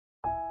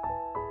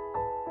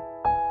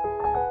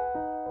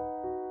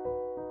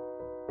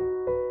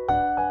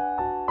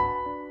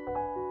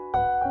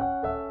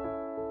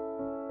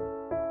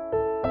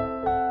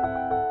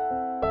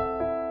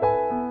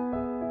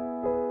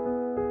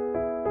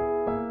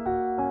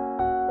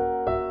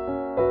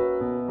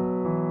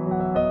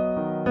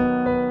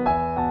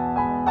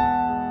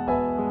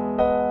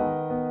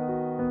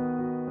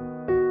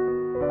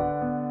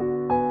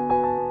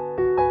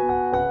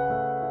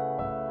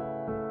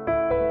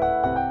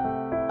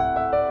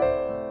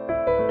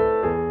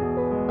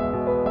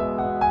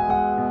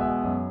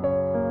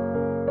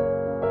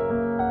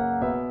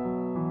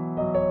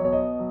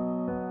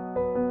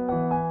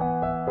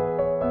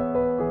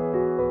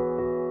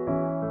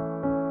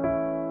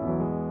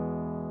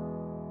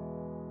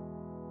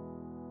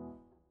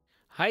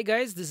Hi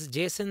guys, this is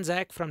Jason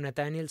Zach from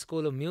Nathaniel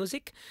School of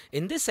Music.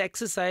 In this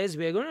exercise,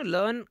 we are going to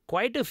learn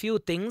quite a few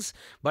things,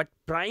 but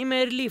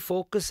primarily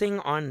focusing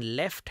on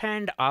left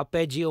hand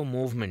arpeggio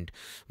movement.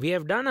 We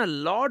have done a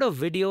lot of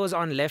videos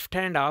on left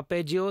hand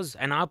arpeggios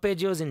and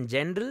arpeggios in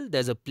general.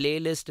 There's a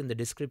playlist in the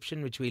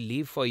description which we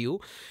leave for you.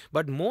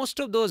 But most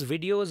of those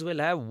videos will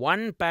have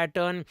one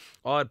pattern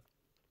or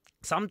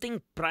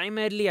something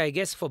primarily, I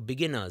guess, for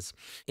beginners.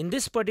 In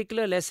this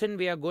particular lesson,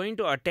 we are going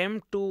to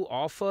attempt to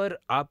offer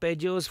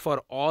arpeggios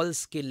for all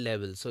skill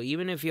levels. So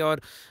even if you're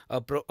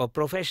a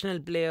professional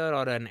player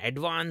or an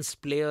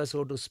advanced player,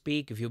 so to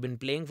speak, if you've been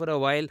playing for a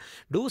while,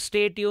 do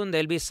stay tuned.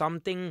 There'll be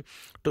something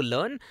to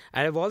learn.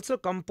 I have also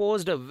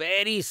composed a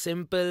very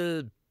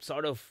simple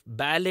sort of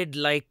ballad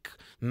like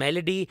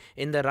melody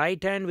in the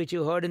right hand, which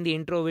you heard in the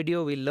intro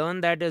video. We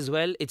learned that as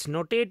well. It's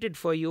notated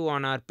for you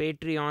on our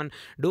Patreon.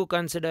 Do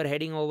consider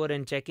heading over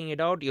and checking it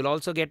out. You'll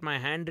also get my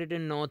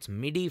handwritten notes,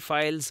 MIDI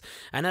files,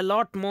 and a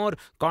lot more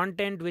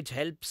content which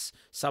helps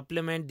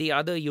supplement the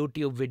other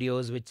YouTube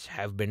videos which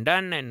have been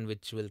done and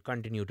which will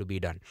continue to be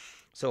done.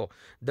 So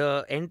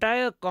the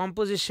entire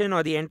composition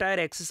or the entire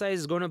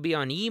exercise is going to be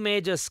on E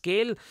major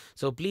scale.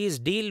 So please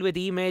deal with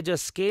E major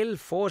scale.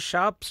 4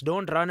 sharps,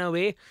 don't run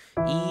away.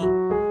 E,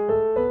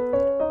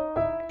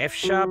 F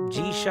sharp,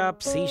 G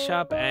sharp, C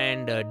sharp,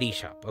 and D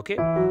sharp. Okay,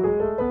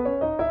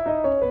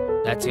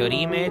 that's your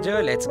E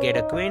major. Let's get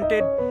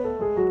acquainted.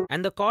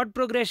 And the chord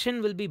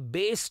progression will be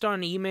based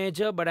on E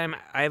major, but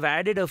I've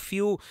added a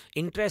few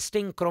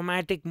interesting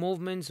chromatic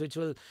movements which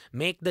will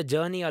make the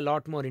journey a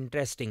lot more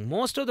interesting.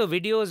 Most of the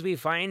videos we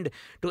find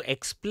to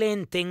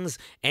explain things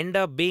end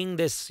up being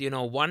this,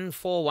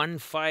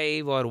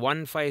 1-4-1-5 or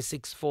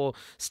 1-5-6-4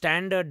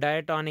 standard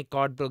diatonic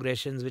chord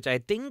progressions, which I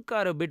think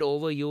are a bit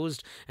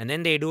overused, and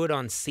then they do it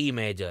on C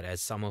major, as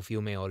some of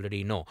you may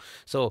already know.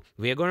 So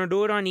we're going to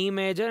do it on E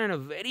major and a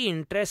very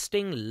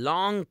interesting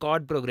long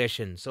chord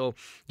progression. So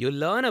you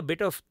learn a bit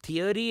of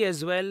theory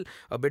as well,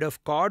 a bit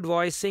of chord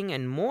voicing,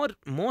 and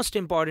most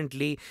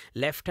importantly,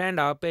 left hand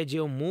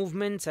arpeggio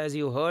movements, as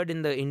you heard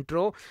in the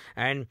intro.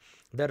 And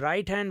the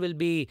right hand will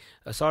be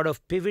sort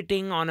of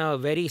pivoting on a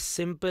very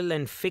simple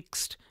and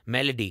fixed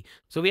melody.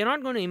 So we are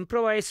not going to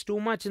improvise too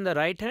much in the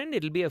right hand.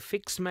 It'll be a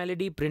fixed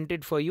melody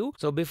printed for you.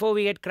 So before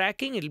we get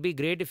cracking, it'll be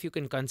great if you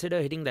can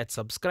consider hitting that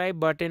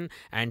subscribe button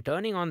and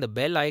turning on the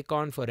bell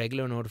icon for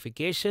regular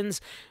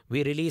notifications.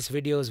 We release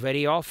videos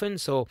very often,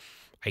 so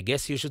I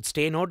guess you should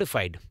stay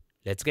notified.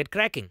 Let's get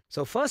cracking.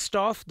 So first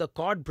off, the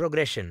chord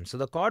progression. So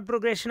the chord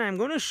progression I'm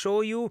going to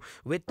show you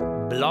with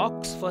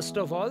blocks first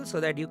of all, so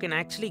that you can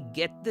actually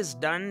get this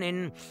done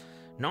in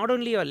not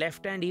only your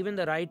left hand, even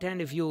the right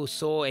hand if you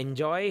so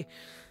enjoy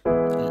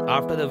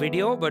after the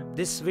video, but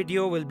this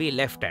video will be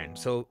left hand.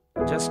 So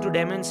just to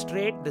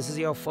demonstrate, this is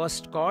your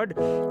first chord,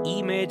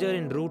 E major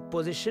in root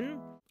position.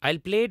 I'll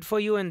play it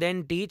for you and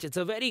then teach. It's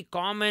a very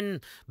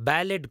common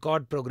ballad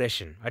chord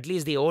progression, at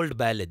least the old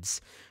ballads.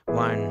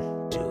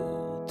 1,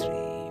 2,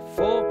 3,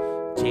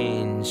 4,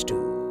 change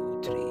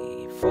 2,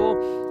 3,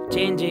 4,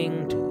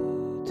 changing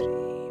 2, 3,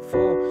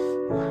 4,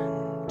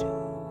 1, 2,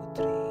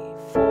 3,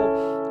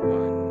 4,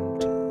 1,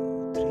 2,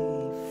 3,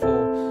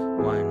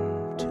 4,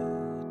 1, 2,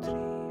 3,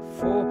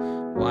 4,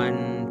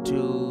 1,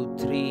 2,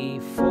 3,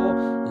 4.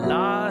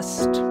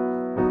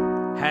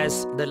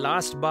 The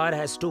last bar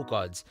has 2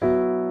 chords.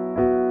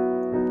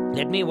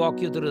 Let me walk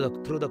you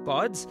through the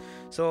chords.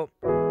 So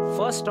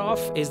first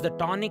off is the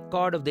tonic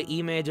chord of the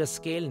E major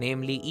scale,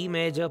 namely E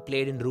major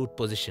played in root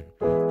position.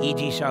 E,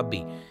 G sharp,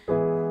 B.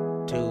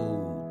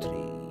 2,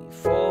 3,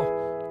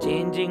 4.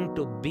 Changing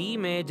to B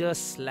major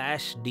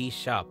 / D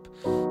sharp.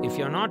 If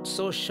you're not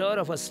so sure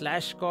of a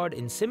slash chord,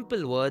 in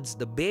simple words,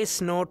 the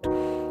bass note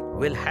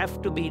will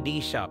have to be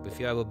D sharp. If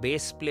you have a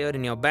bass player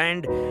in your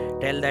band,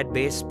 tell that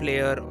bass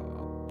player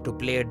to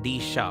play a D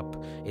sharp.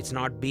 It's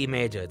not B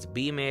major, it's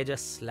B major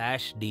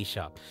 / D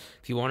sharp.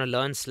 If you want to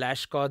learn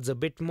slash chords a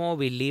bit more,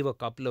 we'll leave a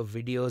couple of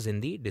videos in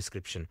the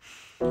description.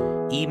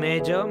 E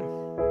major,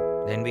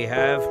 then we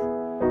have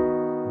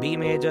B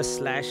major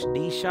 /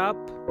 D sharp.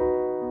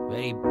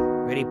 Very,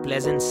 very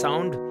pleasant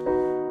sound.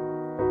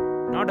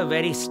 Not a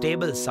very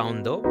stable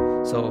sound though.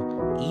 So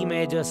E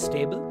major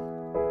stable,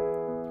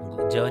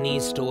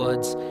 journeys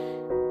towards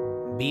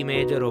B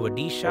major over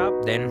D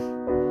sharp, then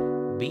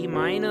B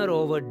minor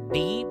over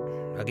D.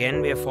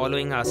 Again, we are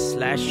following our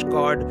slash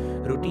chord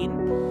routine.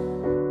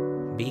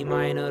 B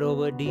minor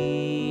over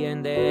D,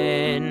 and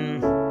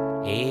then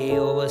A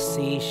over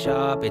C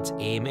sharp. It's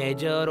A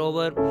major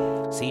over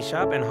C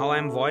sharp. And how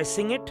I'm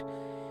voicing it: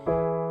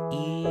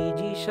 E,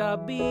 G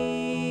sharp,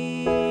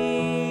 B,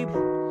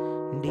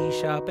 D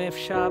sharp, F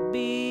sharp,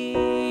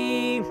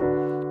 B,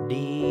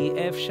 D,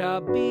 F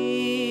sharp,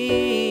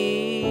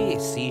 B,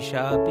 C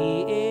sharp,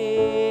 E, A.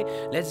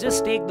 Let's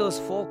just take those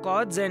 4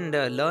 chords and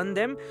learn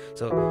them.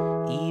 So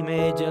E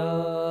major,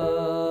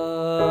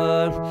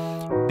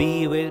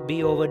 B will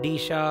be over D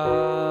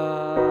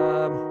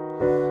sharp,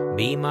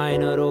 B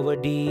minor over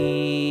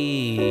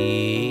D,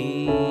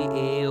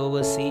 A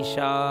over C sharp.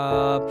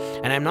 sharp,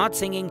 and I'm not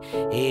singing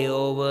A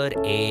over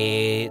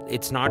A.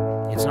 It's not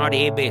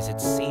A bass,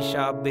 it's C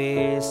sharp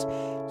bass.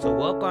 So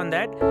work on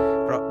that.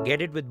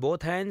 Get it with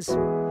both hands.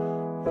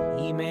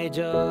 E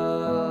major,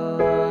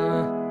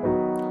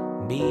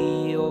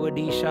 B over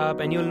D sharp,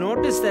 and you'll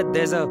notice that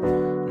there's a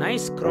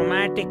nice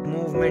chromatic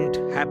movement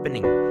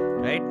happening,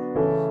 right?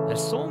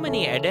 There's so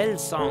many Adele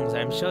songs,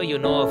 I'm sure you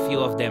know a few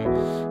of them,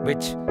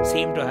 which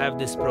seem to have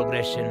this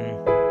progression.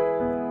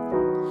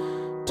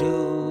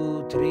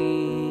 2,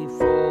 3,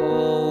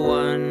 4,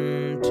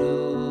 1,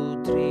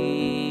 2,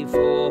 3,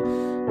 4,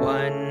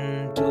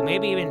 1, 2.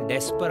 Maybe even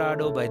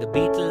Desperado by the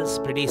Beatles,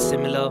 pretty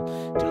similar.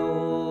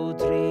 2,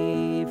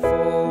 3,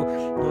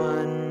 4,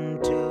 1,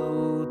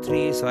 2,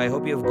 3. So I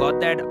hope you've got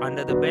that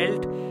under the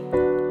belt.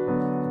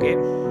 Okay.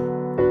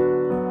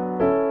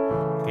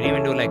 You can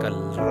even do like a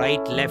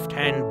right left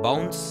hand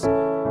bounce.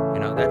 You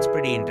know, that's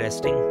pretty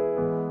interesting.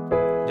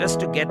 Just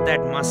to get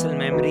that muscle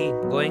memory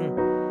going.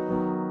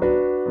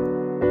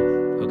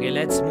 Okay,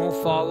 let's move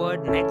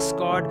forward. Next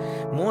chord,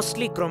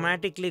 mostly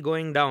chromatically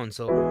going down.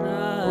 So,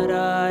 da,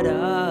 da,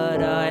 da,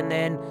 da, and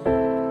then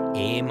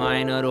A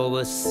minor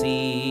over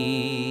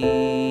C,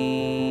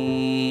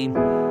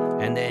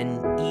 and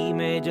then E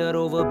major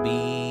over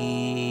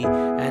B,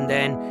 and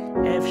then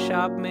F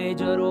sharp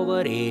major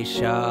over A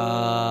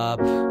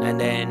sharp, and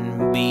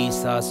then B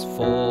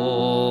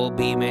sus4,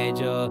 B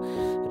major.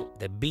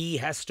 The B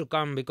has to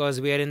come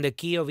because we are in the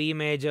key of E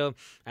major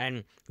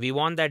and we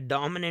want that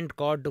dominant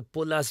chord to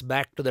pull us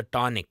back to the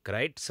tonic,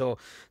 right? So,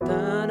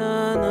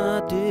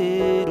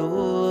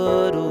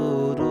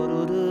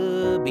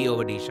 B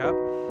over D sharp.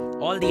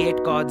 All the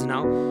 8 chords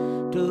now.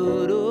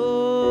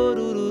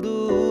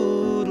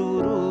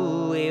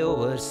 A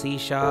over C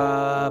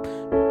sharp.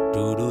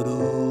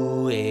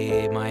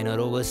 A minor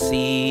over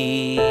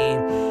C. E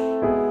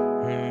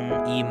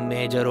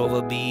major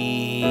over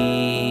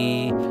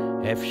B.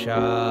 F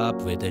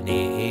sharp with an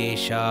A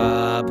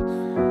sharp,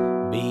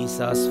 B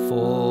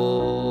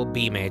sus4,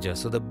 B major.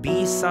 So the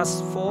B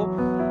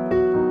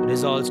sus4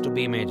 resolves to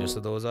B major.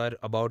 So those are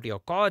about your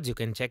chords. You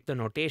can check the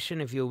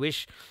notation if you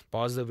wish.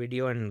 Pause the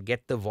video and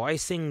get the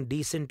voicing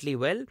decently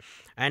well.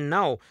 And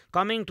now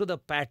coming to the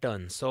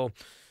patterns. So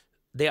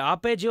the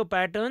arpeggio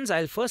patterns,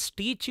 I'll first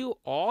teach you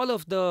all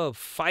of the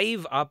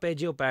 5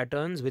 arpeggio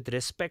patterns with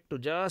respect to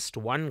just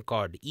one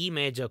chord, E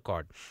major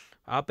chord.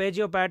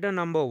 Arpeggio pattern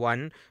number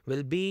 1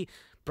 will be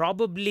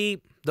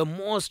probably the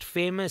most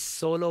famous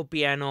solo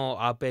piano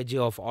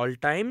arpeggio of all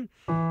time.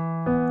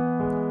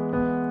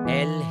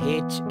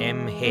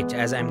 LHMH,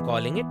 as I'm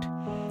calling it.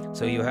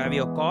 So you have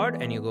your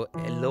chord and you go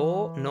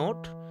low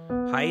note,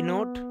 high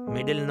note,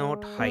 middle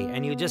note, high,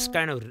 and you just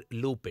kind of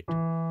loop it.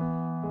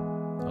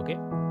 Okay?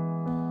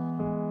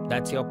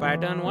 That's your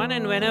pattern 1,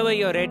 and whenever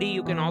you're ready,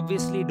 you can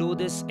obviously do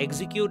this,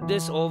 execute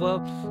this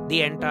over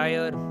the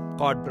entire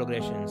chord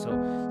progression. So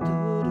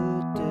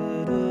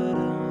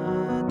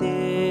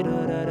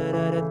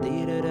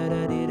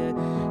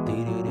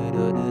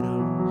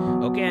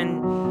okay,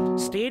 and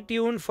stay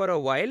tuned for a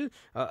while.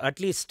 At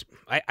least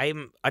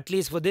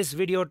for this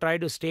video, try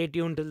to stay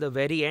tuned till the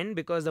very end,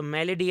 because the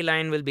melody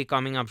line will be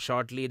coming up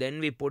shortly. Then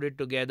we put it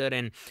together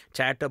and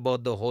chat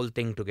about the whole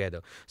thing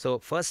together. So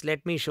first,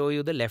 let me show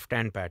you the left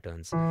hand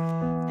patterns.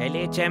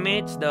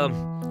 LHMH, the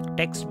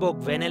textbook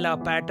vanilla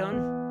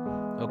pattern.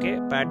 Okay,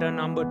 pattern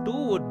number 2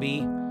 would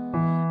be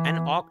an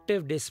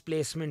octave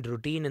displacement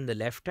routine in the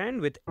left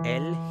hand with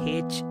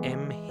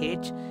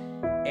LHMH,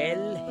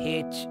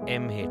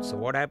 LHMH. So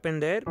what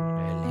happened there?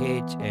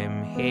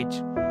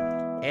 LHMH,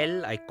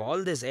 L. I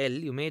call this L.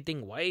 You may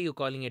think, why are you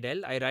calling it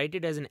L? I write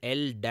it as an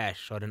L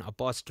dash or an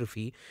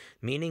apostrophe,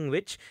 meaning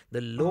which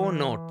the low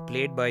note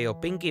played by your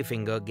pinky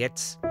finger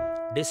gets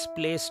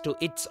displaced to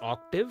its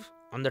octave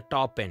on the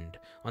top end,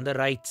 on the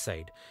right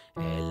side.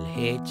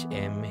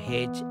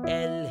 LHMH,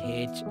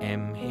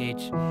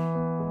 LHMH.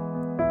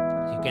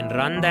 You can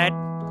run that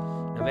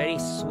in a very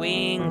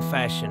swing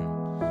fashion.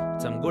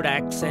 Some good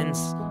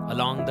accents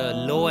along the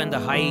low and the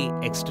high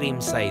extreme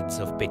sides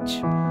of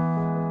pitch.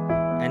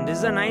 And this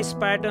is a nice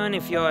pattern.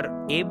 If you're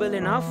able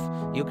enough,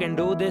 you can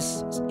do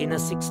this in a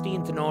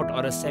 16th note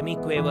or a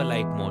semi-quaver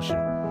like motion.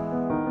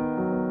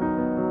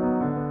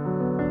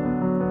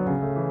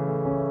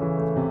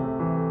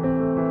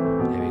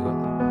 There we go.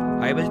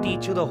 I will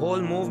teach you the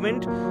whole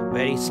movement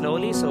very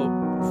slowly, so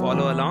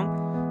follow along.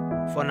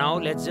 For now,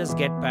 let's just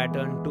get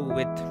pattern 2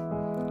 with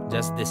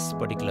just this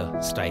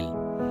particular style.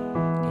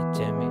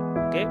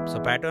 Okay, so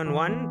pattern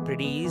 1,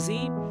 pretty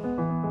easy.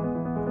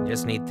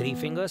 Just need 3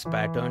 fingers.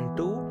 Pattern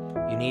 2,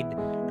 you need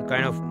to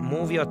kind of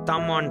move your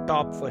thumb on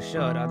top for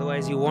sure,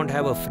 otherwise you won't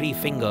have a free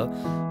finger.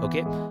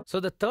 Okay, so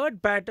the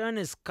third pattern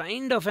is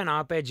kind of an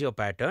arpeggio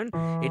pattern.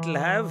 It'll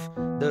have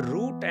the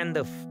root and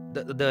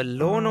the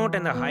low note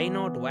and the high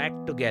note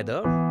whacked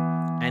together,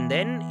 and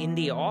then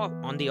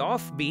on the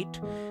offbeat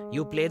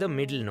you play the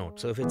middle note.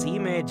 So if it's E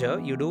major,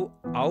 you do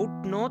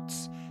out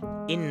notes,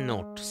 in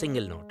note,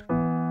 single note.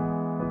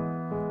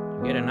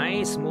 You get a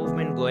nice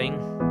movement going.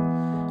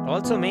 It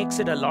also makes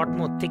it a lot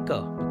more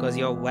thicker because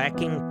you're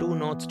whacking 2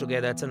 notes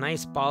together. It's a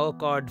nice power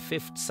chord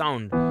 5th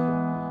sound.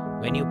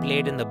 when you play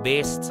it in the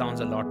bass, it sounds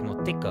a lot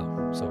more thicker.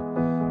 So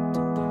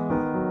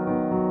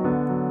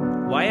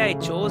why I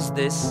chose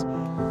this,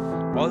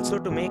 also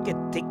to make it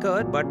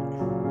thicker, but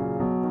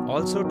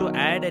also to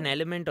add an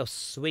element of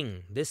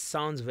swing. This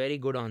sounds very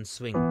good on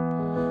swing.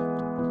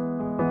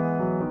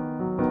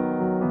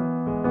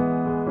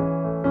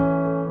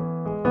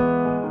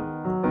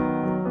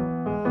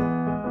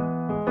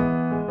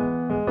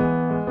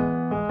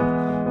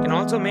 Can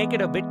also make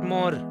it a bit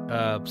more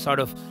sort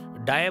of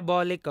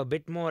diabolic, a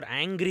bit more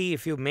angry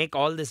if you make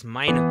all this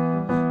minor.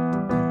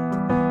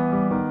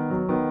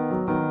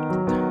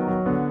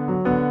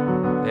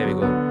 There we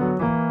go.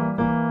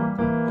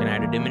 Can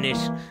add a diminish,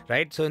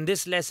 right? So in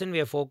this lesson, we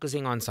are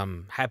focusing on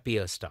some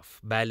happier stuff,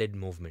 ballad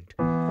movement.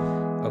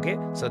 Okay,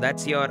 so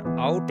that's your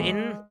out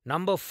in.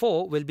 Number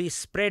 4 will be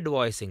spread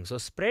voicing. So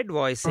spread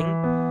voicing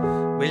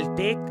will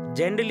take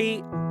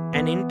generally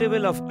an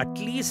interval of at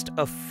least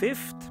a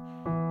fifth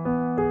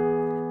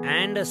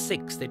and a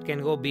sixth. It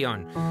can go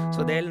beyond.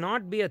 So there will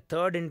not be a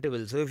third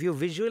interval. So if you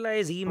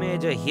visualize E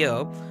major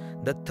here,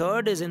 the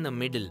third is in the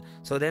middle.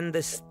 So then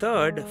this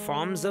third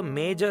forms a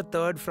major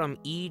third from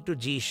E to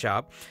G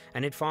sharp,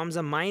 and it forms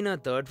a minor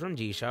third from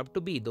G sharp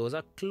to B. Those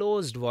are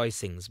closed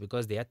voicings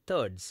because they are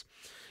thirds.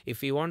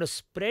 If you want to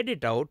spread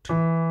it out,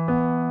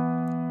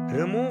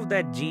 remove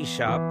that G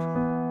sharp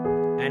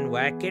and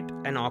whack it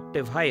an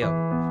octave higher.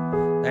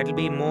 That will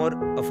be more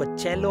of a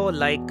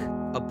cello-like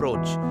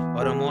approach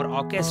or a more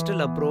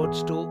orchestral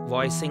approach to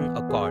voicing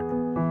a chord.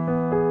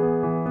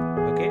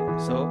 Okay,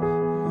 so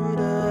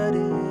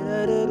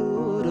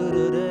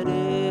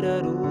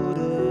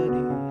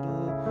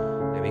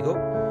there we go.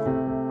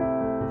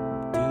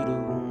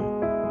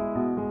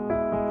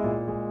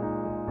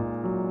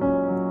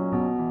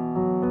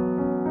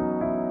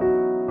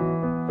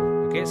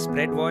 Okay,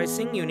 spread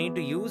voicing, you need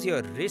to use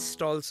your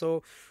wrist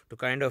also to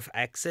kind of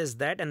access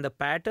that, and the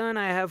pattern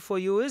I have for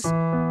you is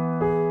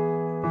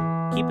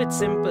keep it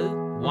simple,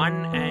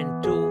 1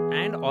 and 2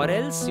 and, or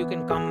else you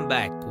can come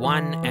back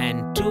 1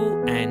 and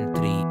 2 and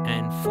 3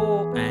 and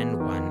 4 and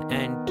 1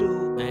 and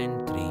 2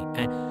 and 3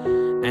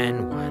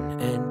 and 1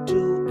 and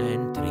 2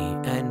 and 3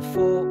 and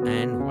 4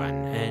 and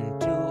 1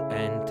 and 2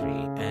 and 3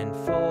 and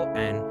 4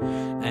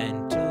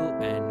 and 2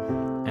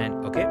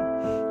 and okay.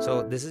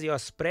 So this is your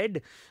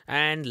spread.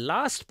 And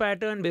last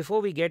pattern before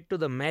we get to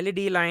the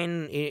melody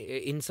line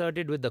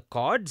inserted with the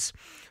chords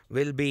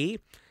will be,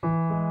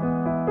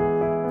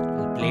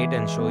 play it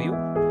and show you.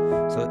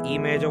 So E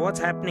major, what's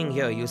happening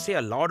here? You see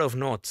a lot of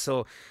notes.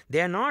 So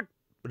they are not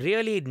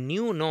really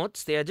new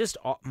notes. They are just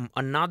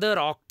another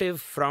octave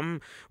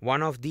from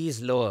one of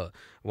these lower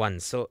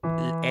ones. So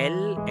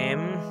L,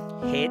 M,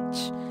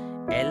 H,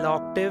 L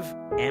octave,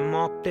 M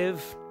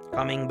octave,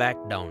 coming back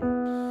down.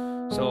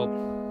 So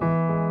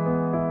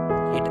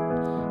it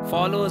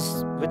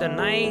follows with a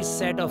nice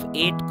set of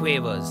 8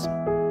 quavers.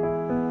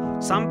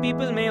 Some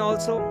people may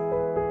also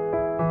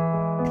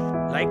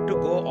like to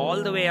go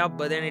all the way up,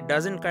 but then it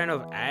doesn't kind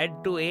of add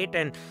to 8,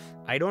 and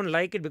I don't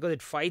like it because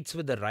it fights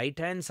with the right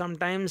hand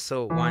sometimes.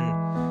 So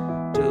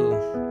 1, 2,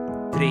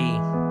 3,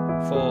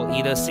 4,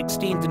 either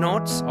 16th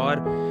notes or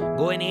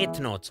go in 8th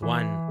notes,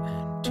 1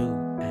 and 2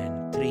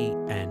 and 3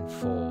 and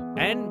 4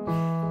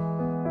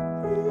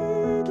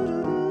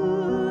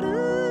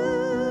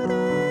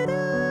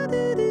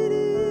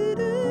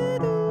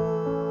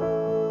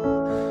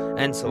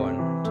 and so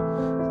on.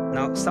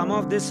 Now, some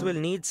of this will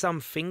need some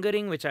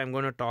fingering, which I'm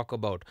going to talk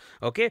about.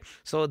 Okay,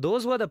 so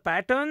those were the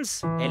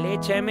patterns: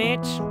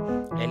 LHMH,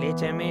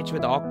 LHMH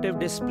with octave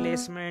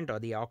displacement or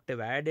the octave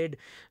added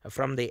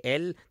from the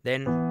L.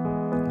 Then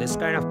this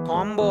kind of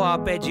combo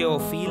arpeggio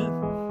feel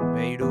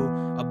where you do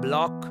a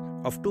block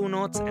of 2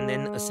 notes and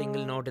then a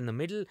single note in the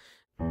middle.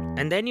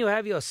 And then you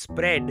have your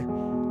spread,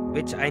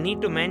 which I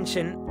need to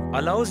mention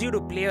allows you to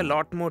play a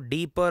lot more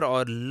deeper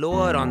or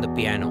lower on the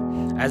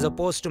piano as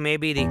opposed to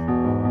maybe the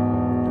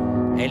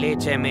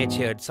LHMH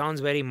here. It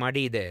sounds very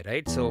muddy there,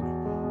 right? So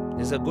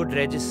this is a good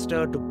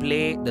register to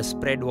play the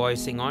spread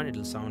voicing on. It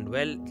will sound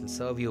well, it will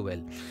serve you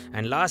well.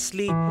 And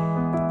lastly,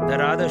 the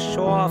rather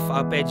show-off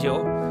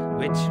arpeggio,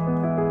 which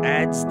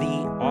adds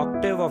the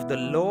octave of the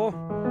low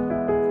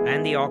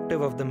and the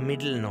octave of the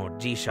middle note,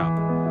 G sharp.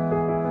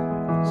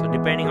 So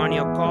depending on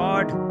your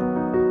chord,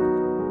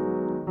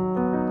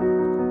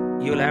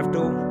 you'll have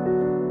to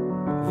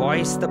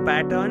voice the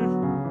pattern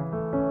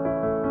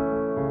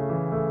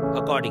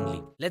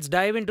accordingly. Let's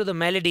dive into the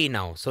melody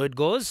now. So it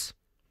goes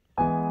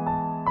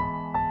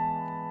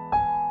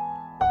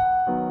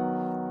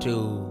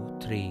 2,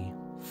 3,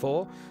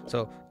 4.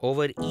 So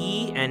over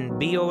E and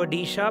B over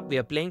D sharp, we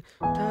are playing.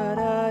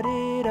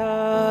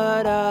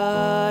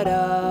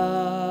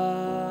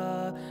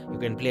 You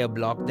can play a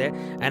block there,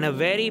 and a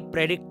very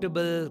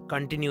predictable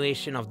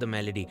continuation of the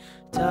melody.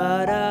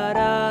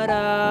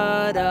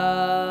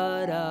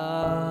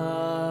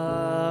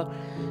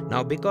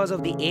 Now, because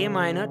of the A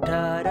minor,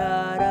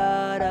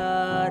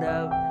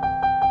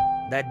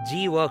 that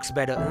G works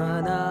better.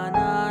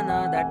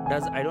 That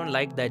does. I don't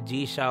like that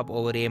G sharp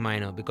over A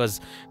minor because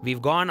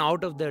we've gone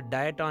out of the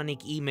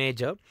diatonic E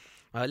major.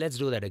 Let's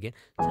do that again.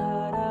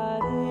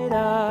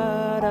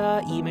 da,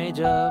 da, E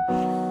major,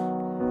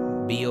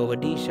 B over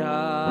D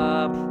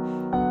sharp,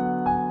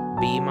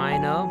 B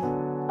minor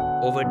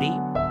over D,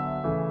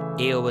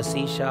 A over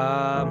C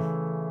sharp.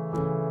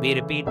 We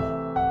repeat.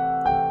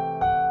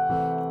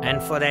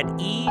 And for that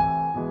E,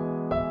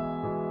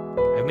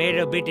 I made it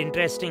a bit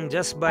interesting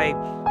just by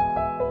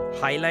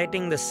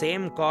highlighting the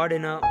same chord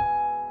in a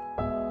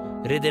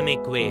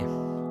rhythmic way.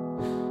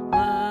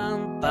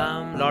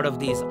 Lot of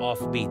these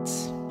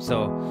offbeats.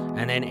 So,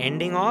 and then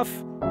ending off.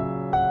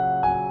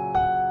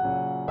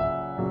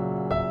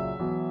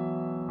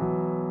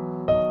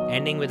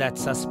 Ending with that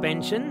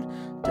suspension.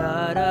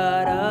 Da,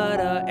 da, da,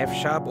 da, F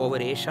sharp over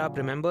A sharp,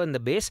 remember, in the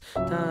bass.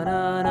 Da,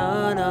 da,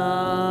 da,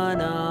 da,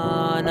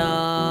 da,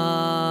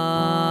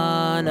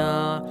 da,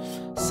 da.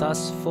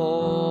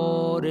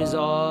 Sus4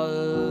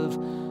 resolve.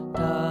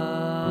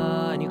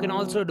 Da. And you can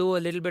also do a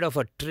little bit of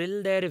a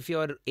trill there if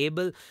you're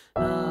able.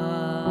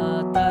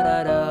 Da, da,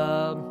 da, da.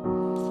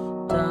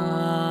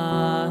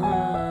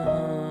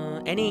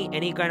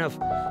 Any kind of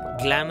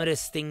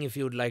glamorous thing if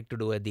you'd like to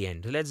do at the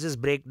end. So let's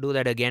just do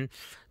that again.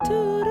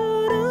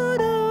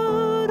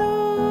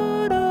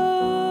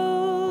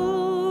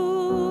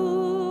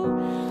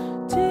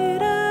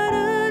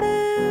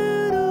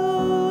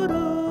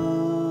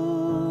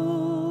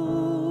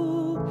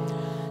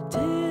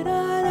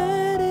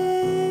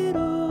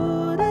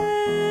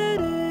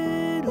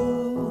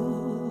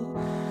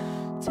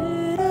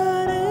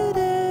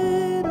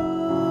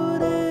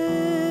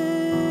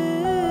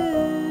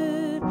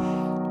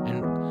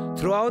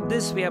 Throughout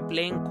this, we are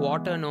playing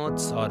quarter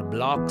notes or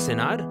blocks in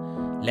our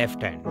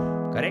left hand,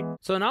 correct?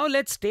 So now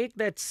let's take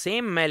that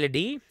same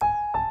melody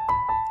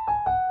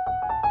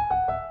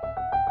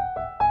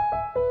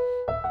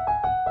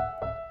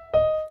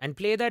and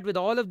play that with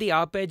all of the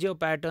arpeggio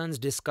patterns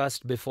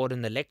discussed before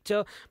in the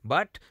lecture,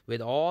 but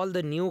with all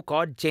the new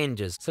chord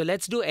changes. So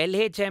let's do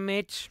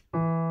LHMH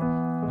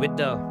with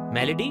the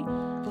melody.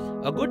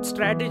 A good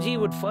strategy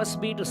would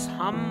first be to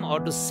hum or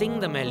to sing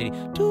the melody.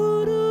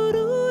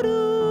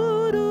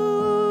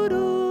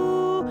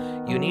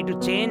 You need to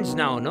change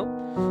now, no?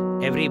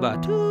 Every bar.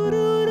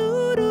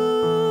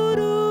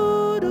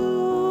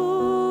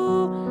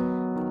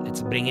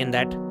 Let's bring in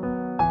that.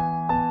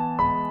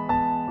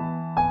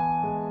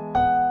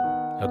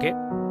 Okay?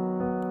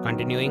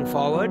 Continuing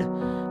forward.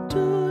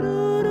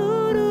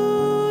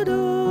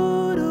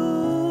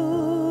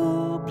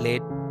 Play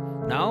it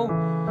now,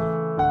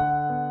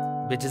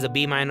 which is a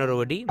B minor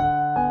over D.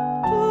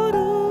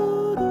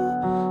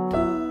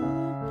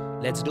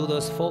 Let's do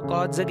those 4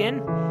 chords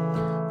again.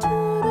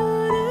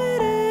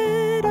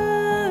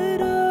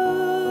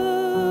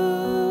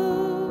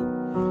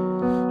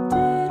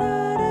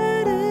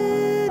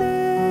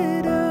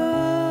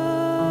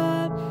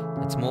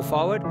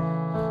 Forward.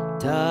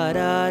 Da,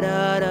 da,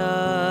 da,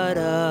 da,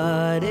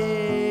 da,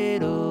 de,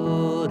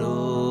 do,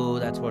 do.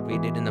 That's what we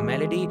did in the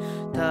melody.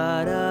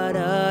 Da, da,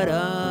 da,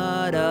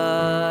 da,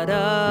 da,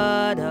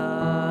 da,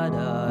 da,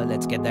 da.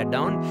 Let's get that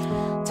down.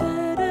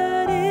 Da,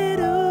 da, de,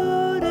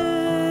 do,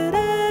 da,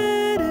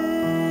 da,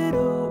 de,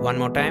 do. One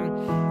more time.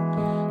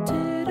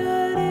 Da,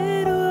 da,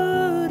 de,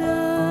 do,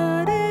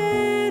 da,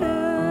 de,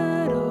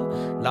 da, do.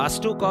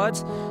 Last 2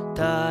 chords.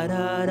 Da,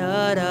 da,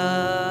 da,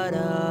 da,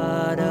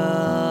 da,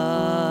 da.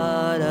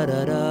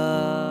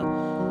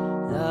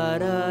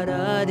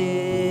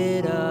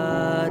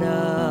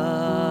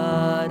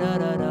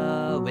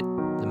 With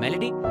the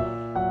melody.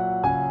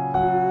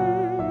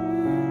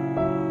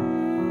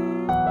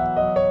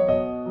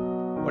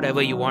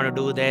 Whatever you want to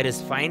do there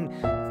is fine.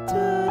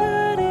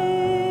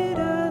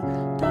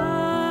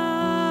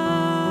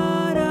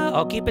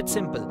 Or keep it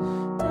simple.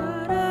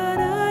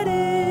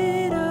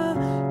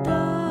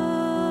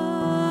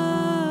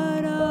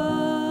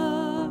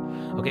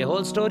 Okay,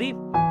 whole story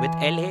with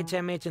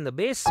LHMH in the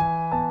bass.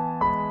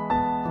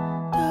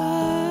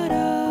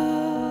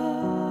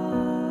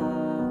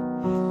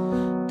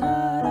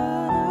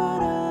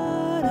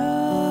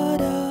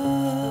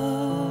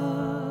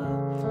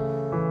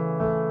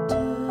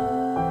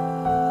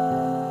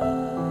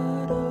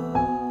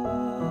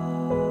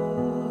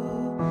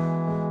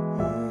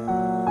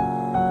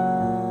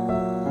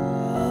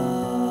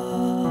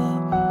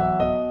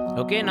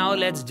 Okay, now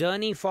let's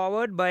journey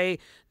forward by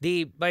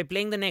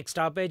playing the next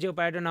arpeggio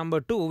pattern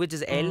number 2, which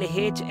is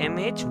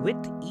LHMH with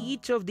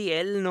each of the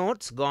L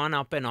notes gone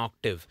up an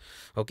octave.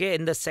 Okay,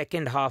 in the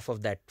second half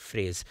of that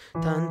phrase.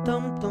 Tum,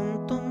 tum,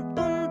 tum, tum,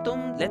 tum,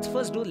 tum. Let's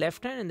first do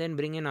left hand and then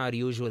bring in our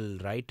usual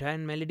right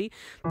hand melody.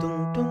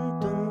 Tum,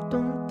 tum, tum,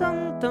 tum,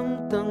 tum,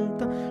 tum, tum,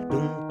 tum,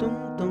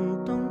 tum,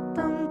 tum, tum, tum,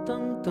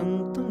 tum,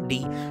 tum, tum,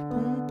 D.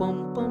 Pum,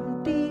 pum,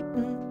 pum, D,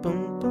 pum,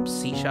 pum, pum,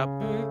 C sharp,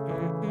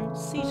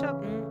 C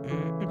sharp,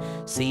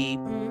 C,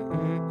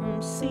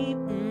 C,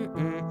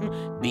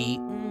 B,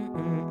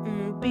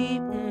 B,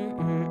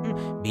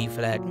 B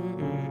flat,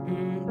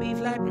 B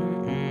flat,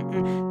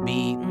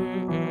 B.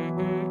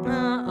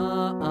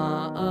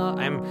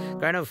 I'm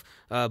kind of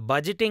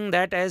budgeting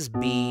that as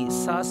B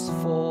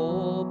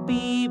sus4,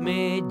 B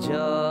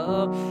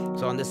major.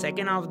 So on the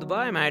second half of the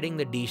bar, I'm adding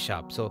the D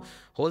sharp. So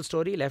whole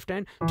story, left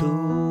hand.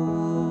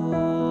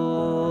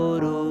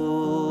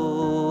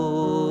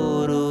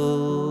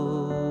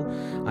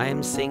 I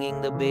am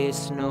singing the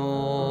bass note.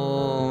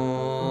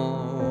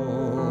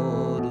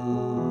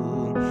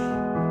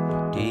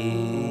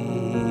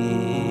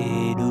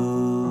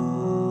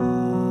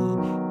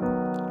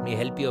 Let me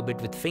help you a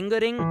bit with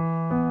fingering.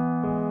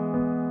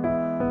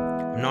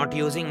 I'm not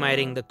using my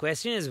ring. The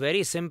question is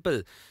very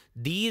simple.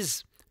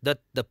 These, the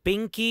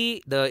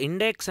pinky, the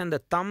index and the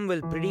thumb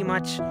will pretty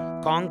much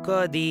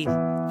conquer the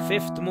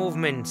fifth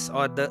movements,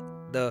 or the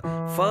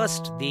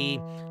first, the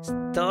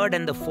third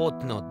and the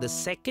fourth note. The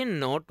second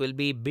note will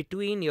be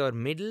between your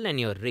middle and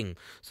your ring.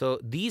 So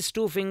these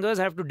two fingers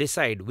have to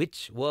decide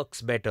which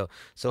works better.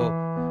 So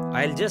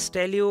I'll just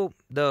tell you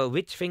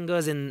which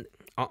fingers in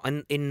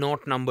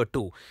note number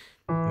 2.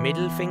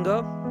 Middle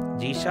finger,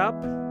 G sharp.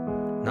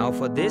 Now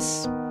for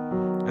this,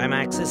 I'm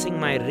accessing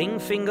my ring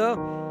finger,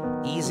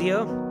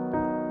 easier.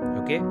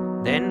 Okay,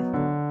 then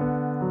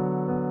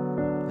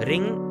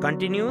ring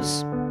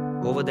continues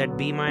over that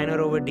B minor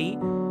over D.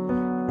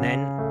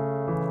 Then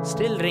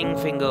still ring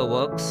finger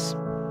works.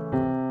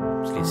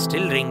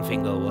 Still ring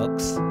finger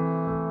works.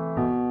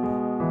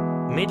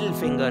 Middle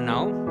finger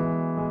now.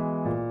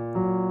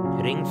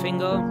 Ring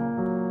finger.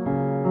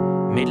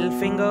 Middle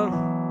finger.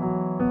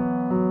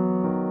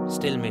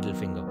 Still middle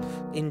finger.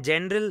 In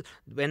general,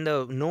 when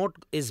the note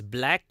is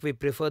black, we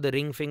prefer the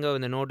ring finger.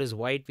 When the note is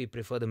white, we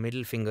prefer the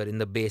middle finger in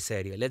the bass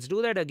area. Let's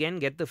do that again.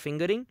 Get the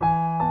fingering.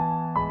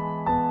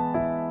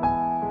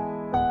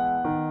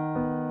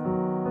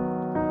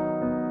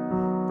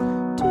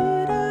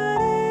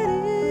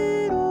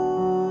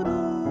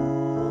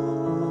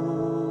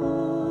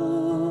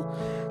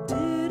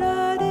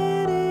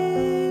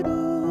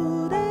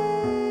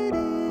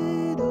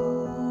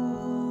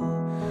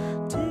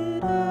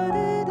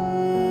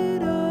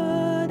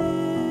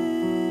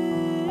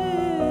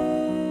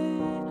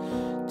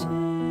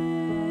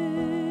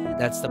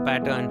 That's the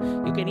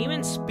pattern. You can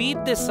even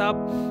speed this up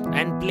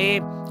and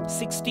play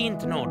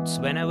 16th notes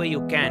whenever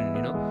you can,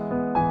 you know.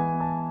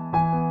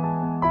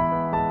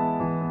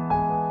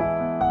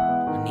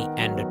 An E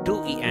and a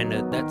 2 E and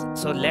a, that's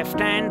so left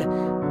hand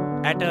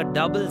at a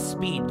double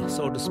speed,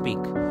 so to speak.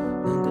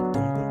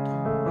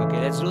 Okay,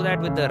 let's do that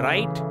with the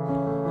right.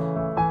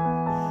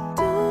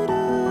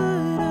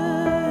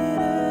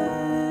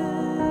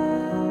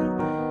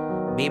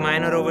 B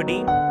minor over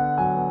D.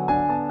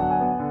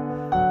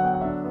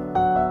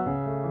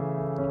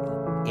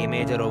 A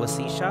major over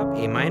C sharp,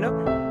 A minor.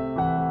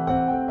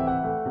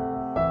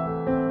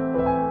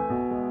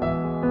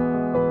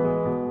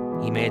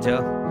 E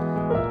major.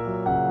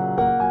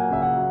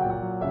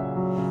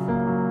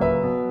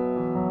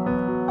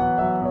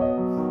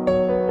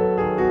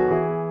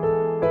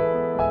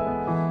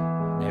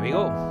 There we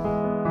go.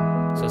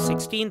 So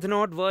 16th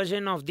note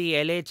version of the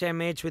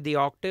LHMH with the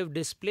octave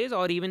displays,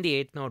 or even the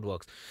 8th note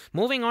works.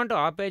 Moving on to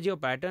arpeggio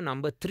pattern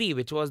number 3,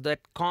 which was that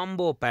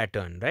combo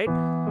pattern, right?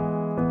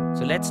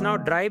 So let's now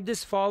drive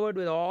this forward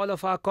with all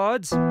of our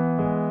chords.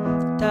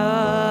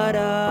 Da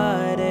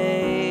da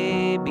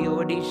re, B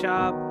over D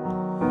sharp.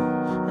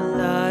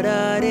 La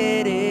da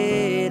re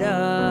re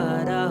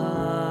da da.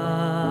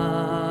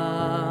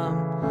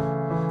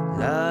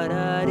 La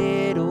da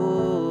re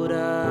do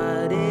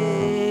da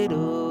re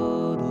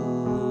do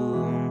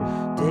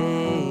do.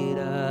 De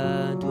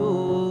da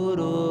do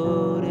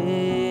do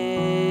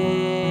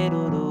re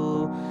do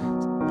do.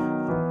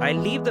 I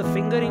leave the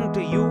fingering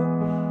to you.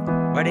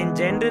 But in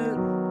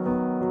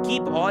general,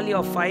 keep all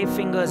your 5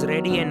 fingers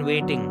ready and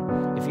waiting.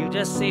 If you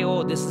just say,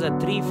 oh, this is a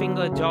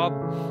 3-finger job,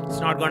 it's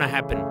not going to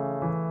happen.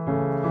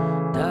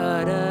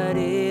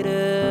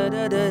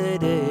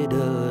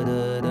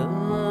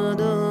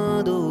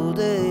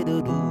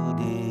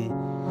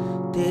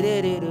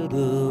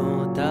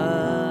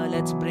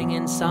 Let's bring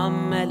in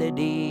some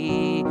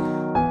melody.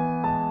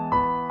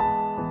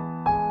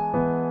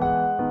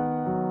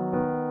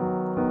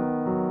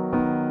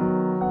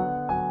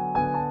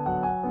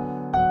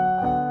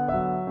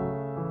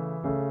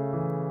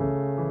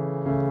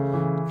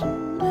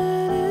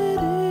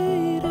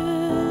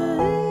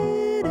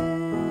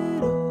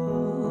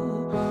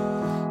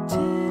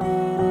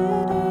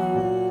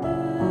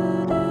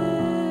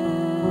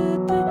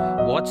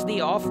 Watch the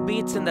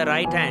offbeats in the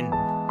right hand.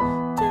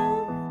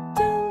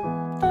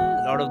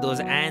 A lot of those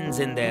ands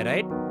in there,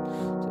 right?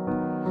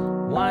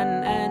 1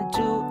 and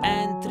 2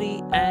 and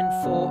 3 and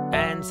 4,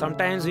 and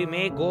sometimes we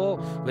may go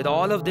with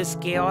all of this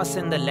chaos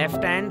in the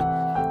left hand.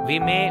 We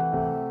may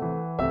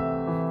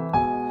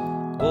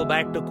go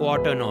back to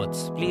quarter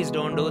notes. Please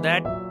don't do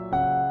that.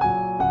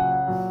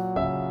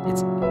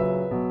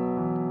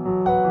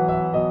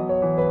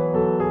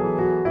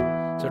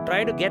 So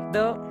try to get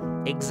the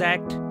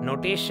exact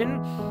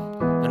notation.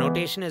 The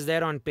notation is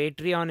there on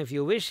Patreon if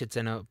you wish. It's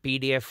in a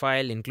PDF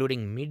file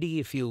including MIDI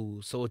if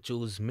you so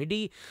choose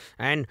MIDI.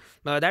 And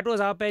that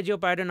was arpeggio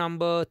pattern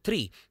number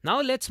 3.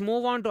 Now let's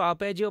move on to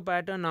arpeggio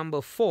pattern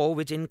number 4,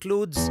 which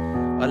includes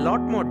a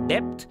lot more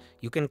depth.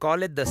 You can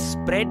call it the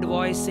spread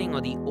voicing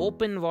or the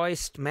open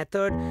voiced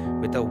method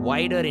with a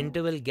wider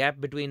interval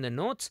gap between the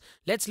notes.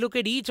 Let's look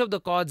at each of the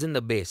chords in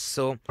the bass.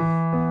 So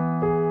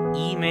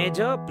E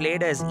major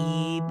played as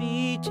E,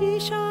 B, G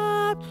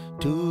sharp,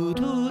 2,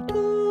 2,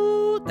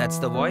 2. That's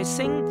the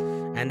voicing.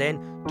 And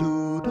then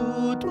 2,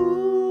 2,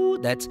 2.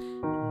 That's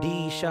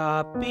D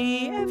sharp,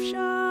 B, F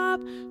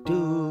sharp,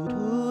 2,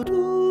 2,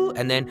 2.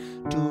 And then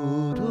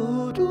 2,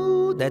 2,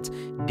 2. That's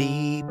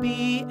D,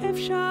 B, F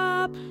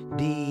sharp,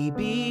 D,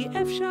 B,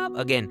 F sharp.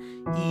 Again,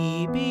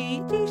 E,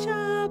 B, G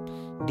sharp,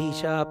 D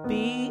sharp,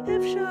 B,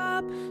 F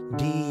sharp,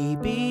 D,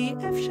 B,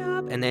 F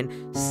sharp. And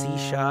then C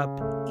sharp,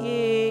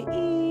 A,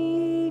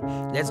 E.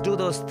 Let's do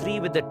those three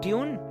with the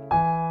tune.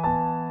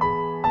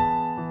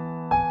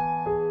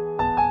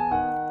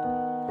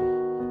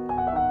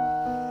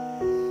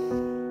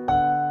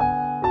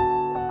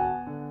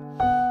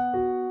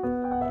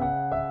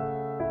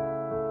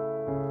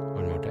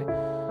 One more time.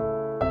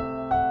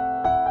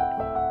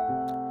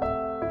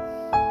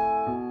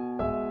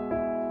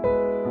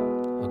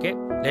 Okay,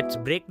 let's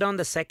break down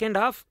the second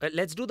half.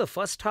 Let's do the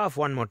first half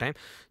one more time.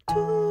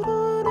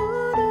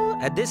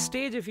 At this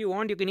stage, if you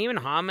want, you can even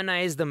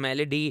harmonize the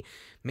melody.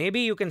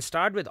 Maybe you can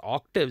start with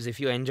octaves if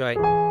you enjoy.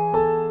 You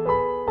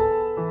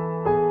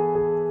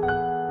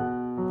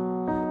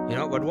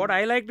know, but what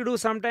I like to do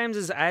sometimes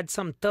is add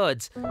some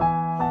thirds.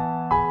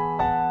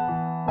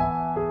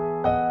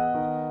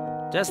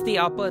 Just the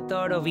upper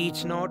third of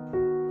each note.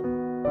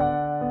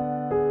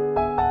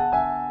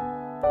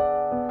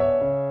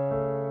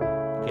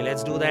 Okay,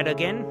 let's do that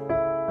again.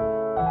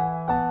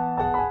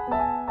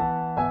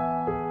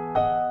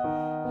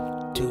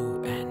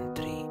 2 and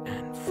 3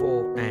 and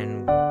 4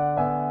 and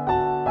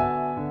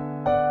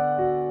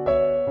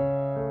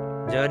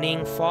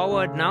journeying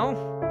forward now.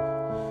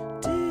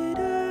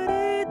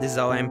 This is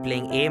how I'm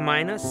playing A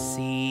minor,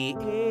 C,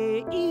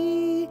 A,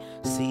 E,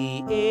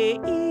 C, A,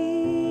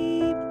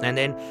 E. And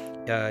then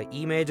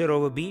E major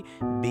over B,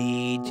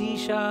 B, G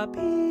sharp,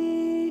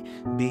 E,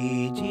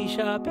 B, G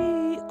sharp,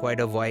 E. Quite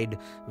a wide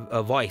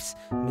voice.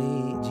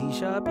 B, G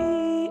sharp,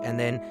 E. And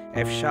then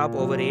F sharp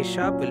over A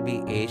sharp will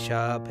be A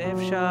sharp,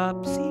 F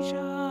sharp, C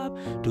sharp,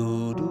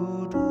 do,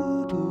 do,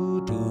 do,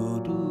 do,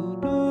 do, do,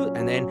 do.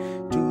 And then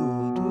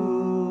 2,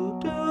 2,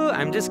 2.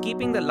 I'm just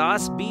keeping the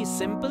last B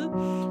simple.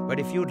 But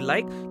if you'd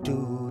like,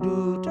 do,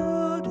 do,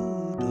 do,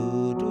 do,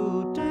 do,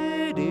 do,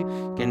 do,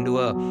 do, can do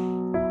a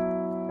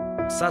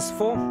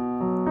sus4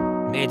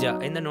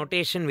 major. In the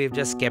notation, we've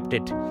just kept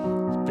it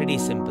pretty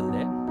simple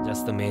there.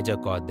 Just the major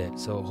chord there.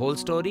 So, whole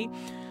story.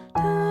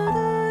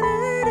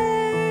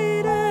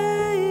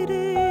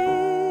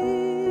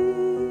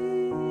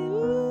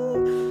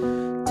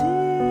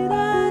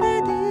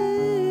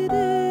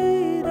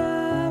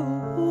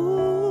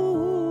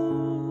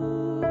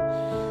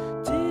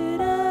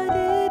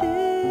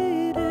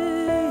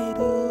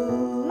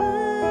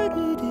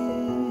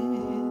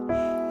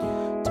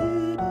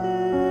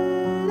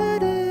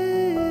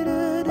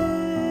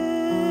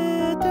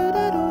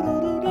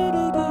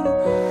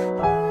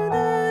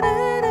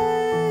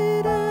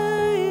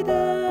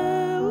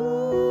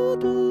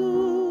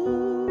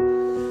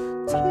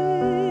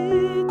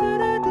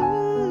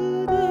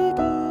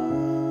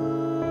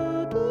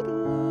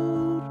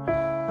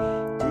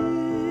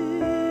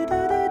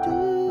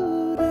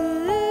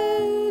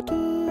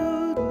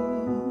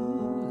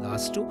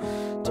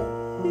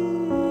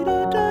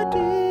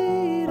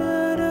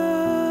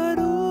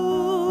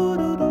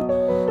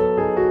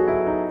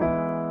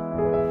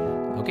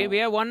 Okay, we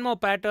have one more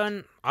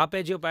pattern,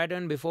 arpeggio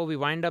pattern, before we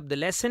wind up the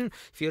lesson.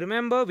 If you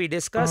remember, we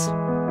discussed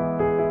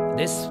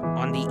this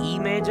on the E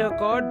major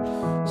chord.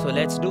 So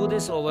let's do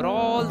this over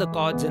all the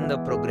chords in the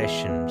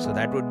progression. So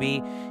that would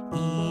be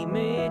E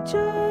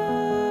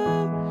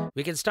major.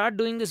 We can start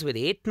doing this with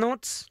 8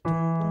 notes.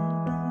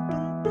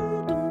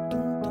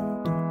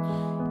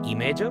 E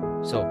major.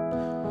 So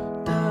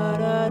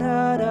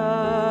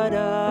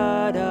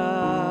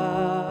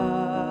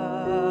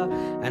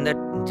and the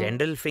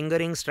general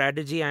fingering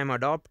strategy I'm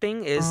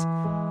adopting is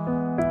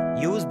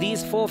use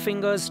these 4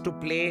 fingers to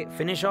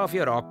finish off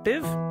your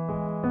octave,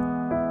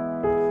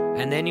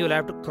 and then you'll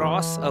have to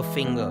cross a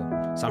finger,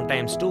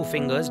 sometimes 2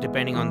 fingers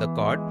depending on the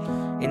chord.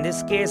 In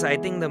this case, I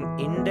think the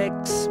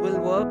index will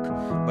work,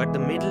 but the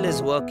middle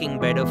is working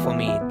better for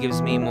me. It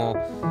gives me more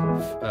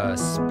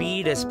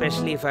speed,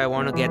 especially if I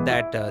want to get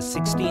that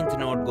 16th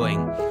note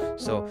going.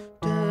 So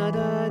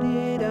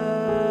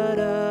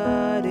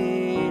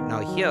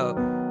now here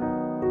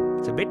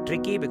it's a bit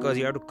tricky because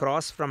you have to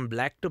cross from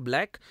black to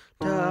black.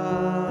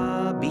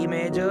 B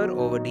major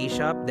over D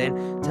sharp, then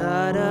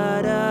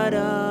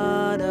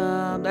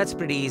that's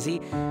pretty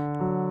easy.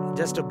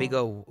 Just a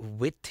bigger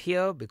width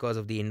here because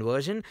of the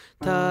inversion.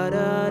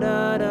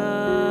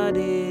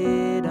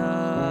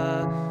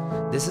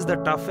 This is the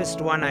toughest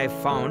one I've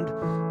found.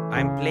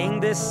 I'm playing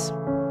this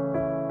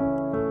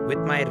with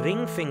my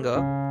ring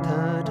finger.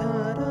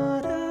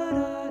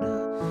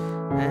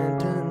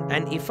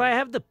 And if I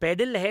have the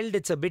pedal held,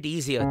 it's a bit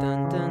easier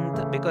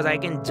because I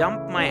can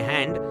jump my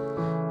hand.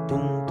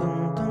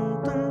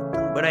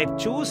 But but I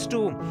choose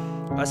to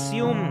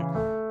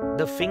assume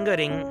the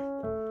fingering,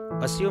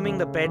 assuming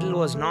the pedal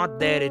was not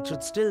there. It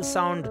should still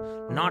sound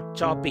not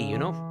choppy, you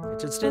know.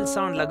 It should still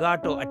sound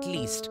legato at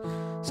least.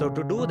 So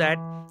to do that,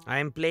 I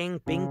am playing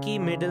pinky,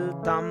 middle,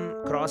 thumb,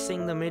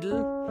 crossing the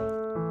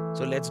middle.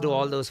 So let's do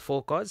all those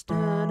 4 chords.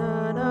 And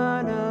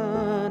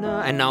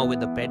now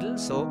with the pedal,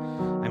 so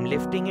I'm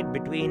lifting it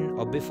between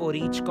or before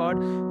each chord.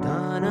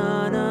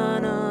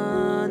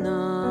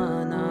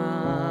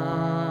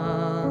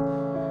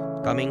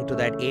 Coming to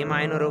that A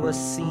minor over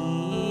C,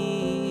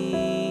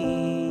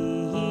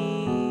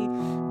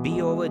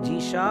 B over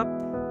G sharp.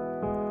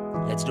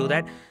 Let's do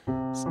that.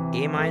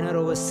 A minor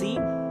over C,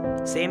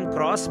 same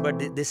cross, but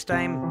this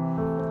time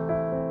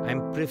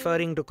I'm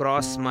preferring to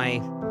cross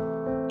my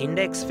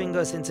index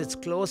finger since it's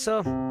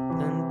closer.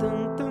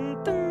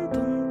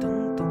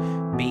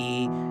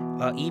 B,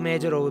 E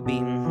major over B.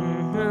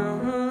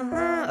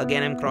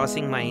 Again, I'm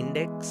crossing my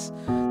index.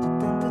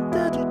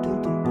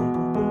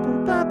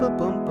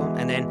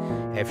 And then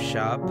F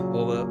sharp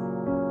over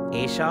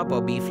A sharp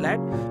or B flat.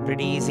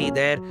 Pretty easy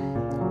there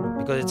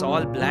because it's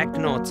all black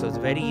notes, so it's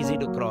very easy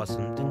to cross.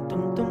 And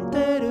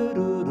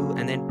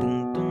then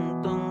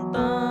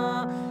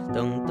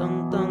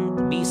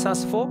B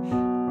sus4.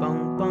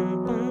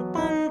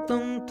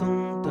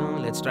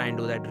 Let's try and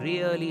do that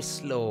really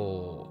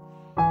slow.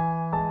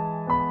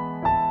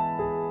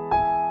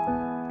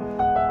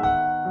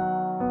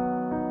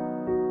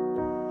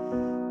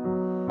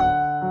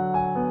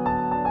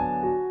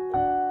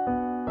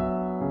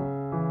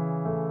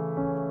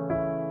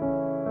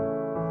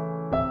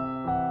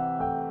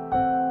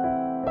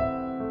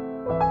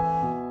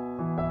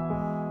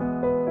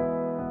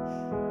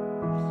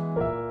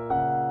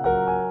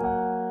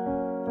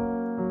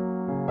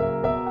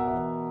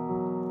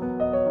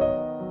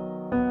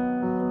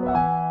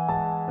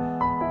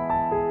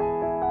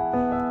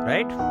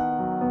 Right?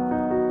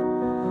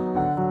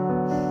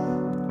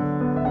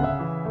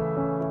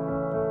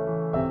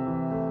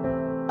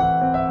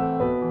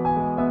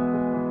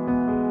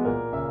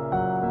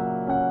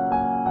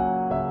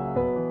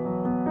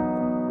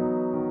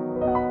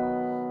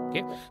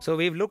 Okay, so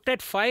we've looked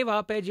at 5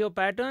 arpeggio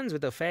patterns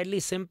with a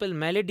fairly simple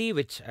melody,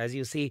 which, as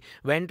you see,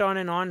 went on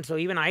and on. So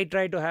even I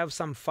tried to have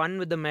some fun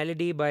with the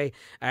melody by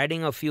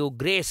adding a few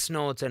grace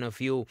notes and a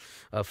few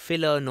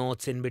filler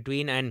notes in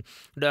between. And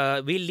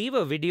we'll leave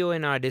a video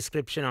in our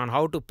description on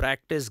how to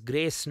practice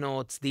grace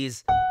notes,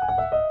 these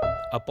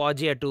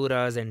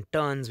appoggiaturas and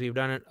turns. We've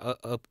done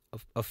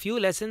a few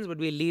lessons, but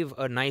we'll leave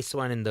a nice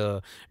one in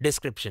the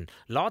description.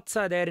 Lots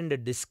are there in the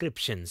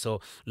description,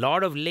 so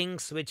lot of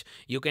links which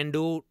you can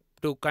do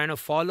to kind of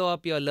follow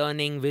up your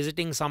learning,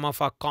 visiting some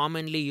of our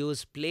commonly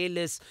used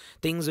playlists,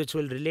 things which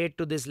will relate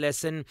to this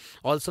lesson.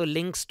 Also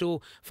links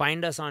to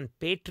find us on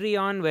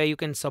Patreon, where you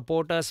can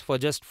support us for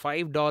just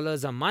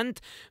 $5 a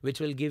month, which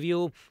will give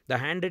you the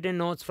handwritten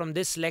notes from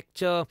this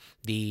lecture,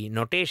 the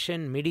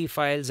notation, MIDI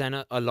files,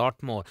 and a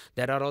lot more.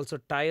 There are also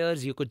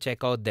tires you could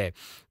check out there.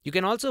 You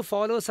can also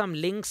follow some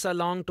links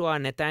along to our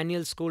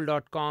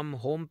nathanielschool.com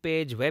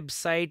homepage,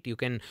 website. You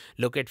can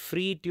look at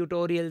free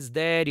tutorials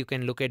there. You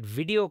can look at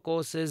video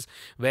courses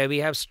where we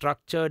have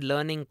structured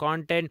learning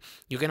content.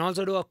 You can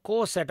also do a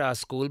course at our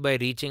school by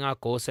reaching our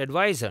course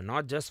advisor,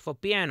 not just for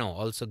piano,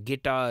 also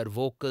guitar,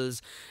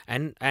 vocals,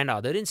 and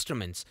other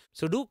instruments.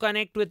 So do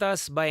connect with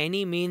us by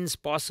any means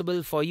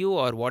possible for you,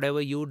 or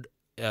whatever you'd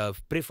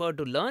prefer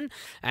to learn,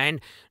 and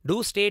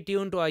do stay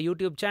tuned to our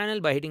YouTube channel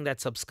by hitting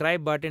that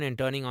subscribe button and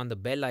turning on the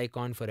bell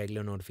icon for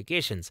regular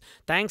notifications.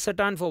 Thanks a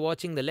ton for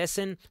watching the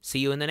lesson. See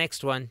you in the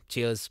next one.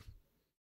 Cheers.